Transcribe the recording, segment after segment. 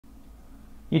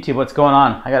YouTube, what's going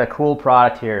on? I got a cool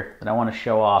product here that I want to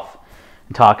show off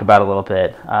and talk about a little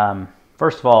bit.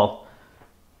 First of all,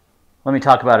 let me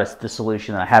talk about the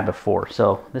solution that I had before.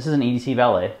 So this is an EDC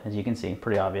Valet, as you can see,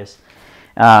 pretty obvious.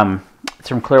 It's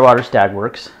from Clearwater Stag.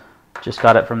 Just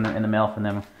got it in the mail from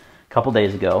them a couple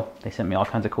days ago. They sent me all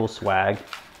kinds of cool swag,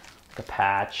 like a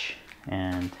patch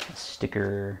and a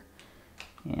sticker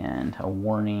and a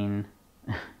warning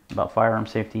about firearm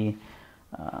safety.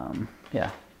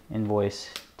 Yeah, invoice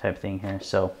type thing here.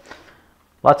 So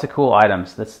lots of cool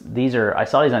items. I saw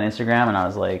these on Instagram and I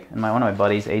was like, and one of my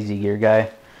buddies, AZ Gear guy,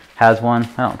 has one.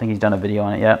 I don't think he's done a video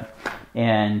on it yet.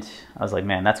 And I was like,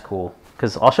 man, that's cool.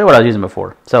 Because I'll show you what I was using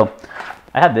before. So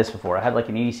I had this before. I had like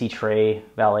an EDC tray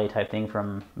Valet type thing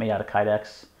made out of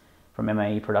Kydex from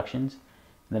MIE Productions.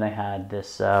 And then I had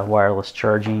this wireless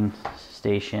charging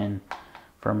station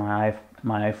for my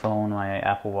iPhone, my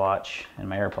Apple Watch, and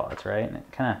my AirPods, right? And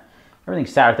it kind of, everything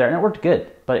sat right there, and it worked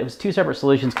good. But it was two separate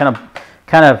solutions, kind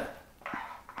of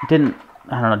didn't,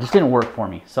 I don't know, just didn't work for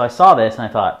me. So I saw this and I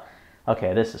thought,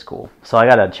 okay, this is cool. So I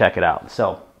got to check it out.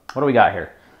 So what do we got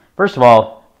here? First of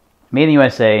all, made in the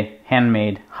USA,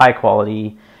 handmade, high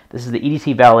quality. This is the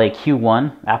EDC Valet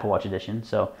Q1 Apple Watch edition.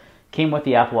 So came with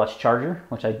the Apple Watch charger,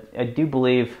 which I do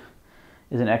believe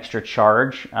is an extra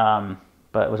charge,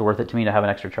 but it was worth it to me to have an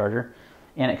extra charger.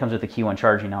 And it comes with the Q1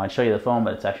 charging. Now I'd show you the phone,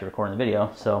 but it's actually recording the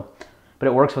video. So, but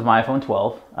it works with my iPhone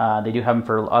 12. They do have them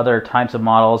for other types of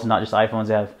models, not just iPhones.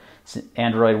 They have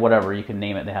Android, whatever you can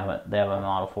name it. They have a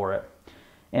model for it.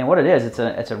 And what it is,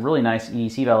 it's a really nice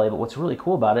EDC Valet. But what's really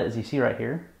cool about it is you see right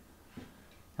here.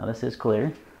 Now this is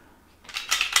clear.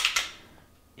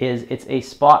 It's a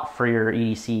spot for your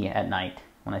EDC at night.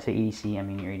 When I say EDC, I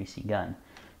mean your EDC gun.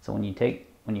 So when you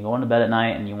go into bed at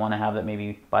night and you want to have it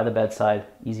maybe by the bedside,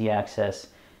 easy access,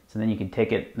 so then you can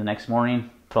take it the next morning,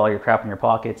 put all your crap in your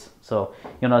pockets. So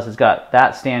you'll notice it's got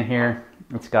that stand here.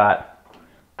 It's got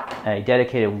a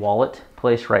dedicated wallet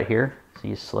placed right here. So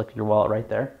you select your wallet right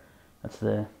there. That's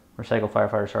the Recycle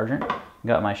Firefighter Sergeant.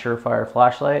 Got my Surefire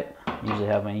flashlight. Usually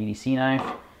have my EDC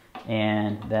knife.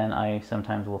 And then I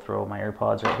sometimes will throw my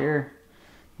AirPods right here.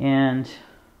 And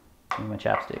my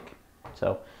chapstick.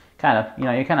 So you kind of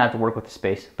have to work with the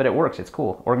space, but it works. It's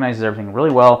cool. Organizes everything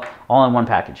really well, all in one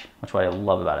package, which is what I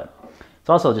love about it. It's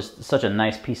also just such a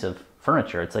nice piece of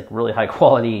furniture. It's like really high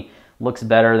quality, looks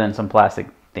better than some plastic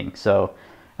thing. So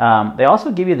they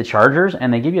also give you the chargers,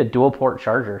 and they give you a dual port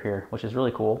charger here, which is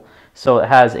really cool. So it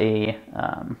has a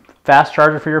fast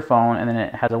charger for your phone, and then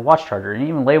it has a watch charger, and it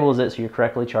even labels it so you're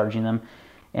correctly charging them.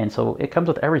 And so it comes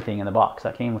with everything in the box.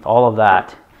 That came with all of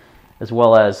that, as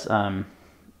well as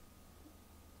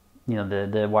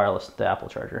the wireless, the Apple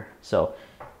charger. So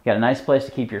you got a nice place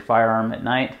to keep your firearm at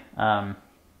night.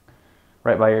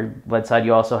 Right by your bedside,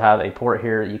 you also have a port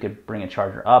here that you could bring a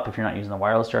charger up if you're not using the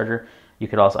wireless charger. I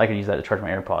could use that to charge my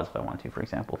AirPods if I want to, for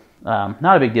example.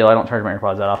 Not a big deal. I don't charge my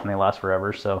AirPods that often. They last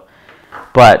forever. So,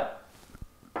 but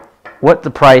what the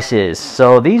price is.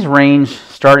 So these range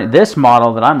this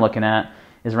model that I'm looking at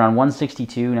is around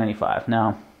 $162.95.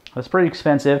 Now, that's pretty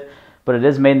expensive, but it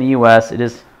is made in the US. It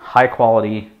is high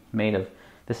quality,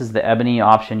 this is the ebony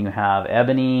option. You have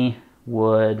ebony,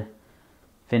 wood,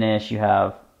 finish, you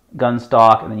have gun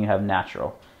stock, and then you have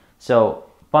natural. So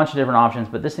bunch of different options,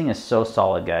 but this thing is so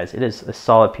solid, guys. It is a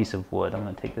solid piece of wood. I'm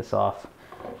going to take this off,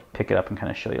 pick it up, and kind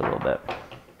of show you a little bit.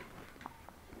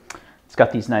 It's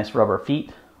got these nice rubber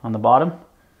feet on the bottom.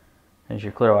 There's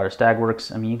your Clearwater Stag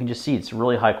Works. I mean, you can just see it's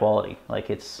really high quality. Like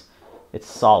it's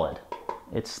solid.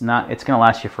 It's going to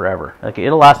last you forever. Like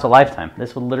it'll last a lifetime.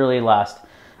 This would literally last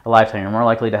a lifetime. You're more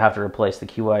likely to have to replace the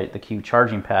Q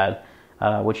charging pad,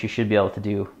 which you should be able to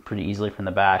do pretty easily from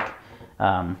the back.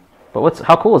 But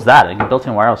how cool is that? Like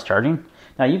built-in wireless charging.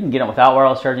 Now you can get it without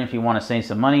wireless charging if you want to save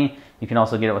some money. You can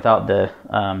also get it without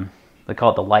they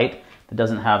call it the light that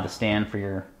doesn't have the stand for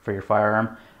your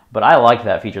firearm. But I like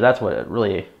that feature. That's one of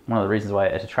the reasons why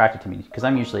it's attracted to me, because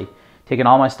I'm usually taking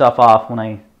all my stuff off when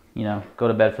I go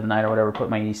to bed for the night or whatever. Put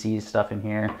my EDC stuff in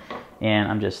here,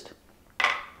 and I'm just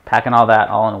packing all that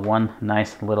all in one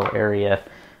nice little area,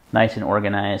 nice and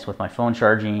organized, with my phone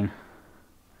charging,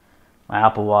 my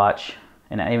Apple Watch.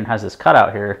 And it even has this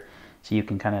cutout here, so you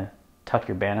can kind of tuck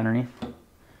your band underneath.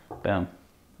 Boom.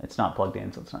 It's not plugged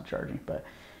in, so it's not charging, but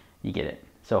you get it.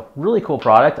 So really cool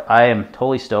product. I am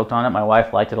totally stoked on it. My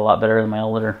wife liked it a lot better than my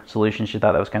older solution. She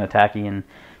thought that was kind of tacky and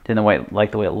didn't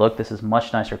like the way it looked. This is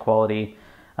much nicer quality.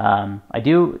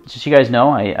 Just so you guys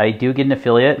know, I do get an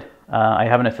affiliate. I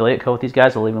have an affiliate code with these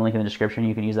guys. I'll leave a link in the description.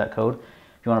 You can use that code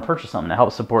if you want to purchase something to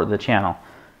help support the channel.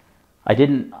 I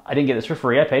didn't get this for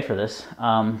free. I paid for this.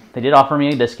 They did offer me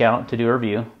a discount to do a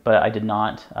review, but I did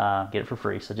not get it for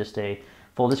free. So just a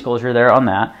full disclosure there on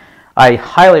that. I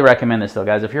highly recommend this though,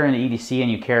 guys. If you're in the EDC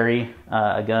and you carry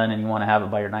a gun and you want to have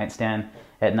it by your nightstand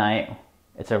at night,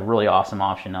 it's a really awesome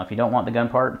option. Now, if you don't want the gun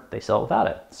part, they sell it without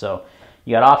it. So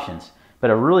you got options. But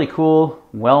a really cool,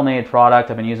 well-made product.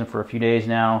 I've been using for a few days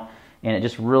now, and it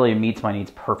just really meets my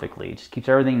needs perfectly. It just keeps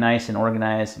everything nice and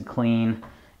organized and clean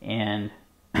and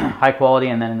high quality,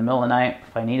 and then in the middle of the night,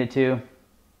 if I needed to,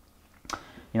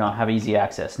 have easy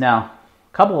access. Now,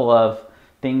 a couple of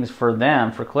things for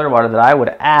Clearwater, that I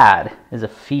would add as a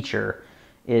feature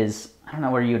is, I don't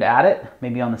know where you'd add it,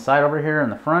 maybe on the side over here in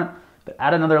the front, but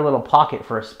add another little pocket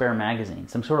for a spare magazine,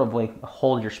 some sort of like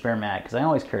hold your spare mag, because I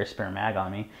always carry a spare mag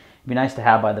on me. It'd be nice to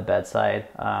have by the bedside.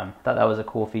 Thought that was a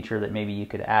cool feature that maybe you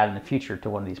could add in the future to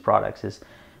one of these products, is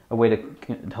a way to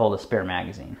hold a spare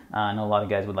magazine. I know a lot of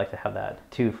guys would like to have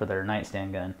that too for their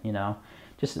nightstand gun,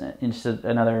 just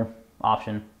another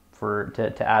option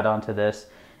to add on to this,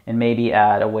 and maybe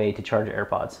add a way to charge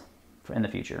AirPods in the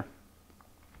future.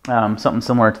 Something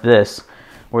similar to this,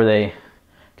 where they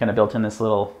kind of built in this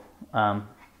little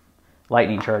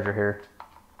lightning charger here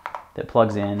that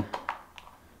plugs in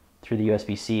through the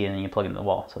USB-C, and then you plug it into the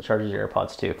wall, so it charges your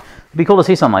AirPods too. It'd be cool to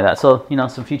see something like that. So maybe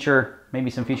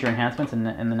some future enhancements in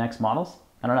the next models.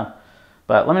 I don't know,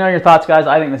 but let me know your thoughts, guys.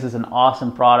 I think this is an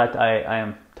awesome product. I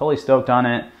am totally stoked on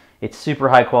it. It's super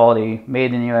high quality,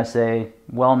 made in the USA,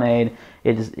 well made.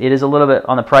 It is a little bit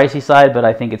on the pricey side, but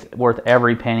I think it's worth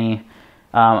every penny,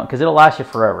 because it'll last you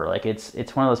forever. Like it's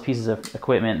one of those pieces of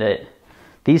equipment that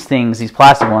these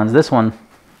plastic ones, this one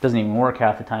doesn't even work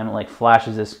half the time. It like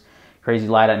flashes this crazy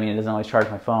light at me. It doesn't always charge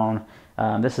my phone.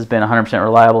 This has been 100%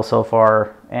 reliable so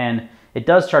far, and it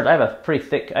does charge. I have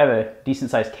a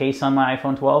decent sized case on my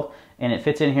iPhone 12, and it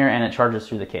fits in here and it charges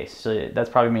through the case. So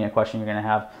that's probably a question you're gonna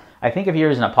have. I think if you're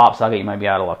using a pop socket, you might be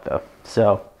out of luck though.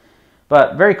 So,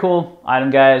 but very cool item,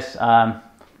 guys.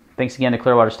 Thanks again to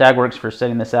Clearwater Stagworks for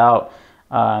setting this out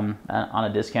on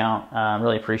a discount.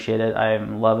 Really appreciate it.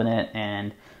 I'm loving it,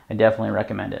 and I definitely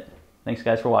recommend it. Thanks,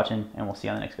 guys, for watching, and we'll see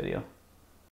you on the next video.